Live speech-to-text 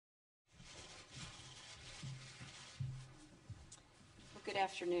Good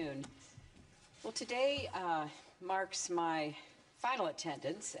afternoon. Well, today marks my final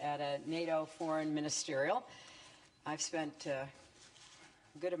attendance at a NATO foreign ministerial. I've spent a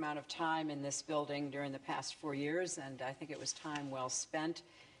good amount of time in this building during the past 4 years, and I think it was time well spent.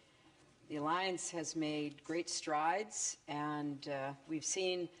 The alliance has made great strides, and we've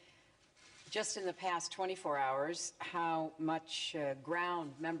seen just in the past 24 hours how much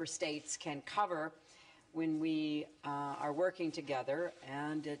ground member states can cover when we are working together,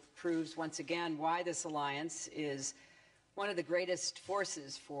 and it proves once again why this alliance is one of the greatest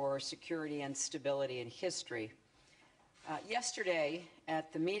forces for security and stability in history. Yesterday,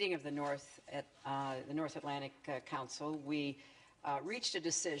 at the meeting of the North Atlantic Council, we reached a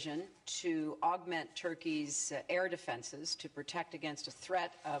decision to augment Turkey's air defenses to protect against a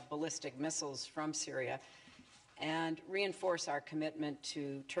threat of ballistic missiles from Syria and reinforce our commitment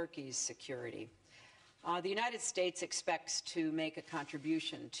to Turkey's security. The United States expects to make a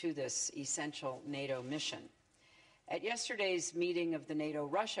contribution to this essential NATO mission. At yesterday's meeting of the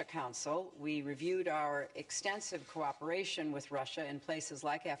NATO-Russia Council, we reviewed our extensive cooperation with Russia in places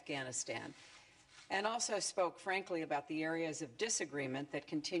like Afghanistan, and also spoke frankly about the areas of disagreement that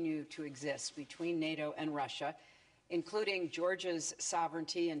continue to exist between NATO and Russia, including Georgia's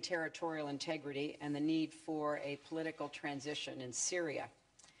sovereignty and territorial integrity and the need for a political transition in Syria.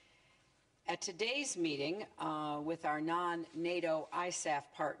 At today's meeting with our non-NATO ISAF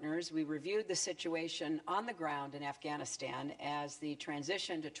partners, we reviewed the situation on the ground in Afghanistan as the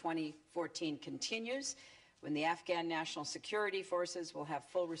transition to 2014 continues, when the Afghan National Security Forces will have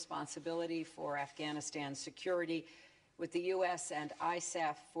full responsibility for Afghanistan's security, with the U.S. and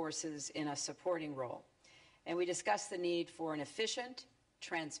ISAF forces in a supporting role. And we discussed the need for an efficient,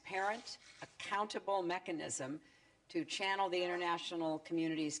 transparent, accountable mechanism to channel the international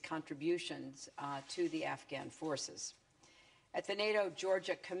community's contributions to the Afghan forces. At the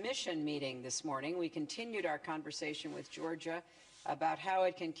NATO-Georgia Commission meeting this morning, we continued our conversation with Georgia about how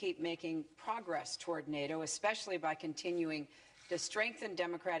it can keep making progress toward NATO, especially by continuing to strengthen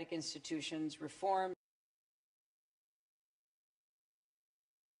democratic institutions, reform.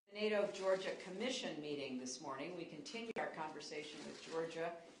 The NATO-Georgia Commission meeting this morning, we continued our conversation with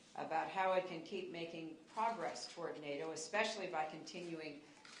Georgia about how it can keep making progress toward NATO, especially by continuing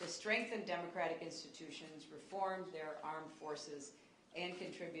to strengthen democratic institutions, reform their armed forces, and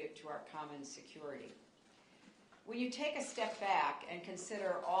contribute to our common security. When you take a step back and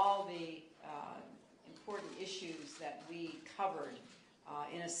consider all the important issues that we covered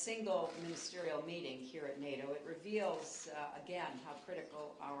in a single ministerial meeting here at NATO, it reveals, again, how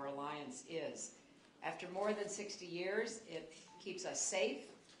critical our alliance is. After more than 60 years, it keeps us safe.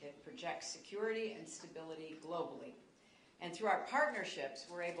 It projects security and stability globally. And through our partnerships,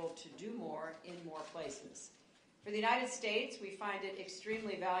 we're able to do more in more places. For the United States, we find it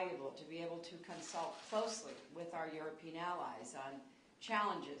extremely valuable to be able to consult closely with our European allies on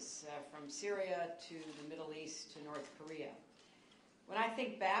challenges from Syria to the Middle East to North Korea. When I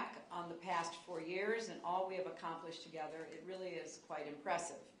think back on the past 4 years and all we have accomplished together, it really is quite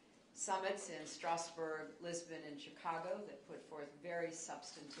impressive. Summits in Strasbourg, Lisbon, and Chicago that put forth very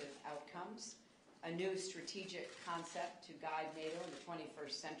substantive outcomes, a new strategic concept to guide NATO in the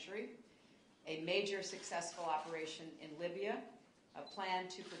 21st century, a major successful operation in Libya, a plan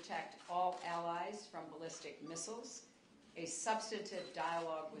to protect all allies from ballistic missiles, a substantive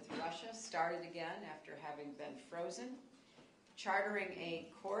dialogue with Russia started again after having been frozen, chartering a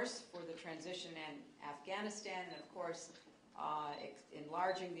course for the transition in Afghanistan, and of course,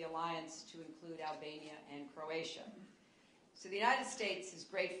 enlarging the alliance to include Albania and Croatia. So the United States is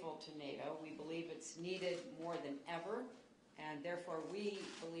grateful to NATO. We believe it's needed more than ever, and therefore we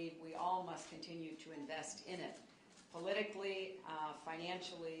believe we all must continue to invest in it, politically,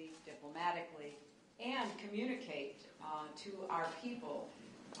 financially, diplomatically, and communicate to our people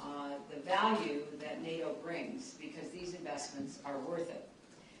the value that NATO brings, because these investments are worth it.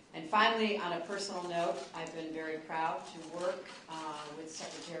 And finally, on a personal note, I've been very proud to work with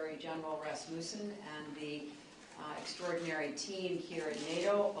Secretary General Rasmussen and the extraordinary team here at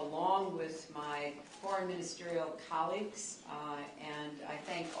NATO, along with my foreign ministerial colleagues, and I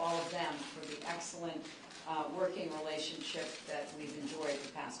thank all of them for the excellent working relationship that we've enjoyed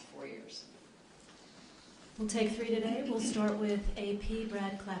the past 4 years. We'll take 3 today. We'll start with AP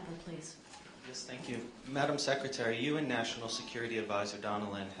Brad Clapper, please. Yes, thank you. Madam Secretary, you and National Security Advisor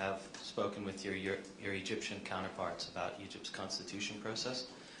Donnellan have spoken with your Egyptian counterparts about Egypt's constitution process,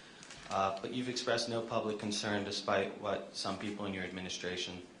 but you've expressed no public concern despite what some people in your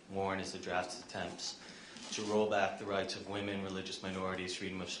administration warn is the draft's attempts to roll back the rights of women, religious minorities,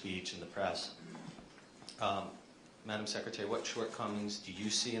 freedom of speech, and the press. Madam Secretary, what shortcomings do you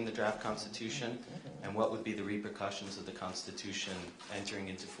see in the draft Constitution, and what would be the repercussions of the Constitution entering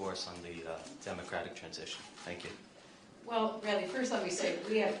into force on the democratic transition? Thank you. Well, Bradley, first let me say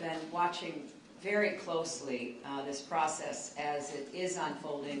we have been watching very closely this process as it is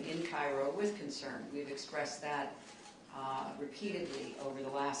unfolding in Cairo with concern. We've expressed that repeatedly over the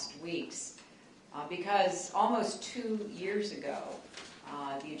last weeks because almost 2 years ago,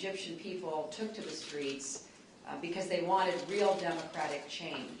 the Egyptian people took to the streets because they wanted real democratic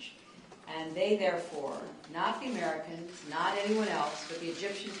change. And they therefore, not the Americans, not anyone else, but the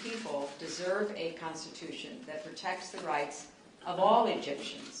Egyptian people deserve a constitution that protects the rights of all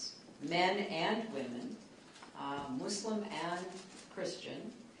Egyptians, men and women, Muslim and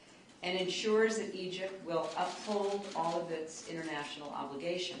Christian, and ensures that Egypt will uphold all of its international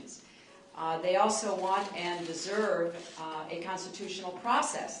obligations. They also want and deserve a constitutional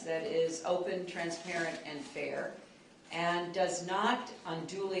process that is open, transparent, and fair, and does not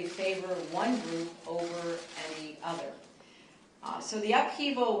unduly favor one group over any other. So the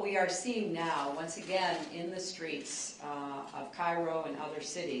upheaval we are seeing now, once again in the streets of Cairo and other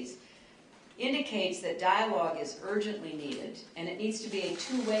cities, indicates that dialogue is urgently needed, and it needs to be a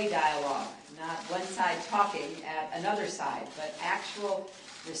two-way dialogue, not one side talking at another side, but actual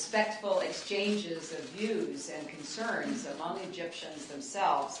respectful exchanges of views and concerns among Egyptians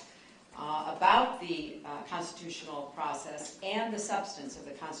themselves about the constitutional process and the substance of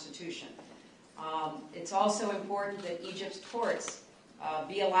the Constitution. It's also important that Egypt's courts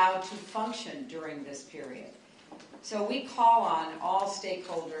be allowed to function during this period. So we call on all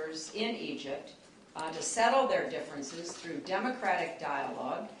stakeholders in Egypt to settle their differences through democratic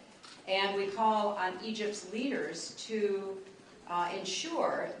dialogue, and we call on Egypt's leaders to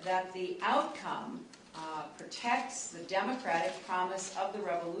ensure that the outcome protects the democratic promise of the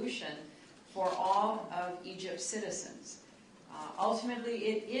revolution for all of Egypt's citizens. Ultimately,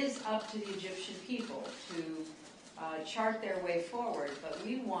 it is up to the Egyptian people to chart their way forward, but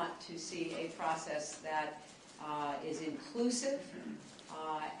we want to see a process that is inclusive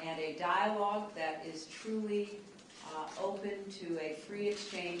and a dialogue that is truly open to a free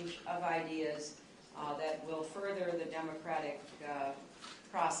exchange of ideas that will further the democratic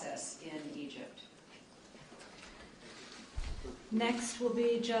process in Egypt. Next will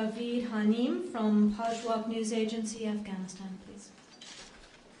be Javeed Hanim from Pajwak News Agency, Afghanistan, please.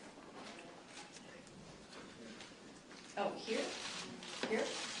 Oh, here? Here?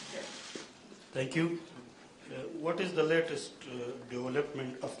 Here. Thank you. What is the latest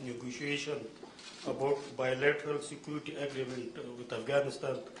development of negotiation about bilateral security agreement with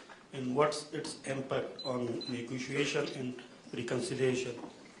Afghanistan, and what's its impact on negotiation and reconciliation?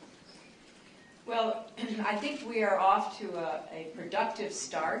 Well, I think we are off to a productive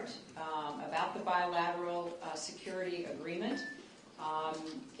start about the bilateral security agreement.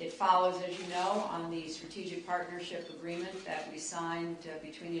 It follows, as you know, on the strategic partnership agreement that we signed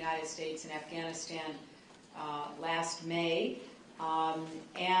between the United States and Afghanistan last May.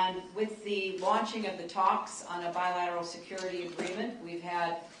 And with the launching of the talks on a bilateral security agreement, we've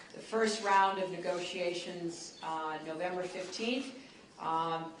had the first round of negotiations November 15th.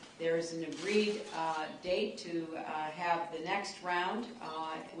 There is an agreed date to have the next round,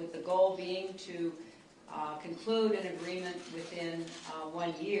 with the goal being to conclude an agreement within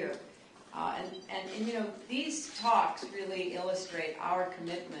 1 year. And you know, these talks really illustrate our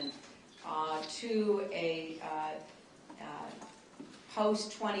commitment to a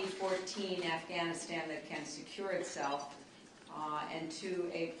post-2014 Afghanistan that can secure itself, and to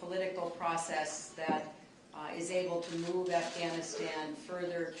a political process that is able to move Afghanistan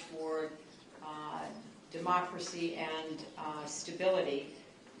further toward democracy and stability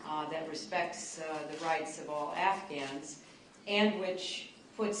that respects the rights of all Afghans, and which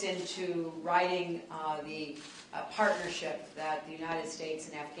puts into writing the partnership that the United States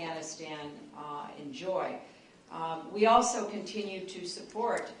and Afghanistan enjoy. We also continue to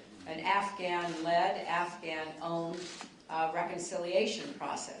support an Afghan-led, Afghan-owned reconciliation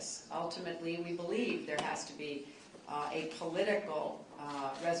process. Ultimately, we believe there has to be a political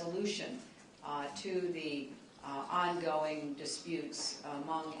resolution to the ongoing disputes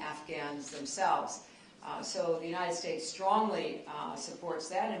among Afghans themselves. So the United States strongly supports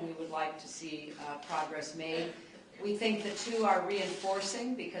that, and we would like to see progress made. We think the two are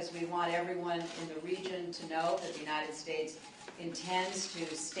reinforcing because we want everyone in the region to know that the United States intends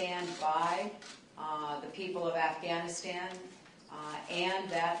to stand by the people of Afghanistan, and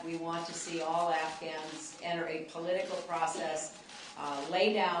that we want to see all Afghans enter a political process,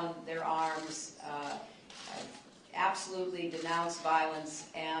 lay down their arms, absolutely denounce violence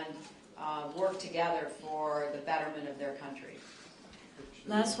and work together for the betterment of their country.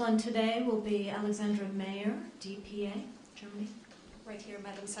 Last one today will be Alexandra Mayer, DPA, Germany. Right here,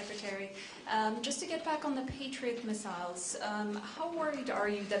 Madam Secretary. Just to get back on the Patriot missiles, how worried are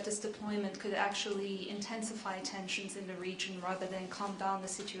you that this deployment could actually intensify tensions in the region rather than calm down the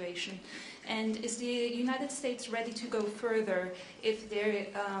situation? And is the United States ready to go further if there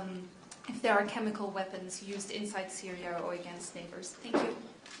are chemical weapons used inside Syria or against neighbors? Thank you.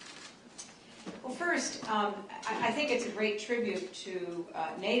 Well, first, I think it's a great tribute to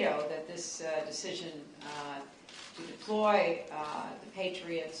NATO that this decision to deploy the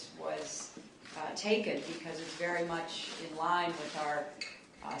Patriots was taken, because it's very much in line with our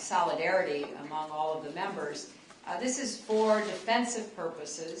solidarity among all of the members. This is for defensive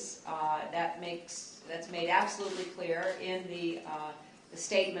purposes. That's made absolutely clear in the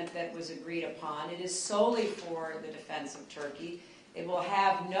statement that was agreed upon. It is solely for the defense of Turkey. It will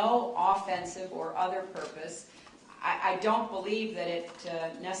have no offensive or other purpose. I don't believe that it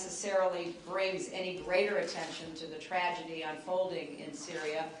necessarily brings any greater attention to the tragedy unfolding in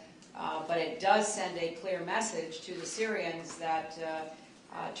Syria, but it does send a clear message to the Syrians that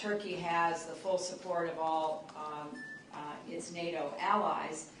Turkey has the full support of all its NATO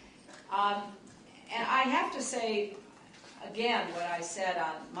allies. And I have to say, again, what I said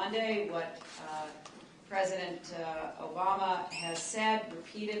on Monday, what President Obama has said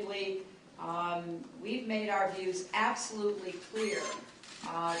repeatedly. We've made our views absolutely clear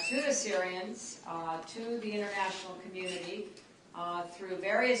to the Syrians, to the international community, through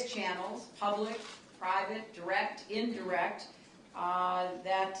various channels, public, private, direct, indirect,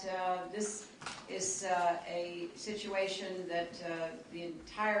 that this is a situation that the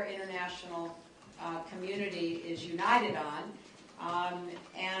entire international community is united on.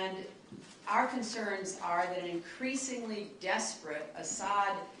 And our concerns are that an increasingly desperate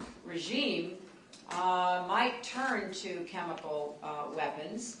Assad regime might turn to chemical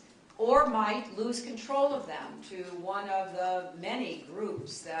weapons, or might lose control of them to one of the many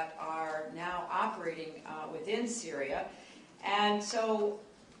groups that are now operating within Syria. And so,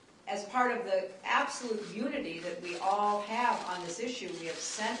 as part of the absolute unity that we all have on this issue, we have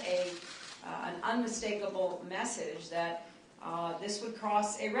sent an unmistakable message that this would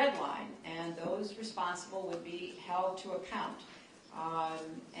cross a red line, and those responsible would be held to account.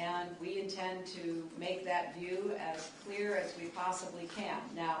 And we intend to make that view as clear as we possibly can.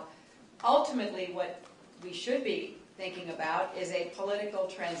 Now, ultimately, what we should be thinking about is a political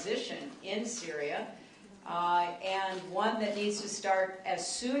transition in Syria, and one that needs to start as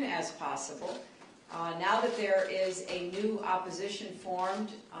soon as possible. Now that there is a new opposition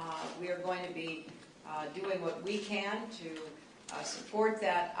formed, we are going to be doing what we can to support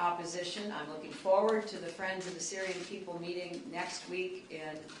that opposition. I'm looking forward to the Friends of the Syrian People meeting next week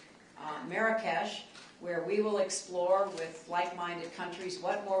in Marrakesh, where we will explore with like-minded countries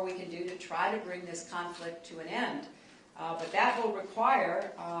what more we can do to try to bring this conflict to an end. But that will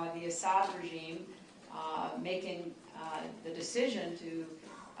require the Assad regime making the decision to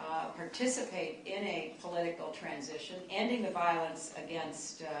participate in a political transition, ending the violence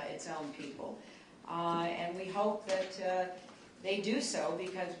against its own people. And we hope that they do so,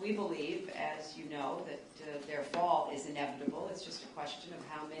 because we believe, as you know, that their fall is inevitable. It's just a question of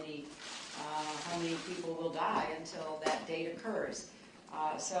how many people will die until that date occurs.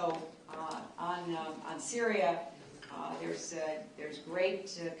 So on Syria, there's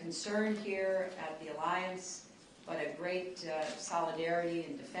great concern here at the alliance, but a great solidarity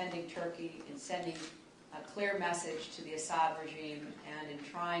in defending Turkey, in sending a clear message to the Assad regime, and in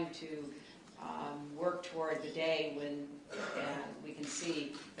trying to work toward the day when we can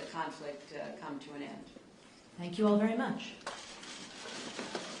see the conflict come to an end. Thank you all very much.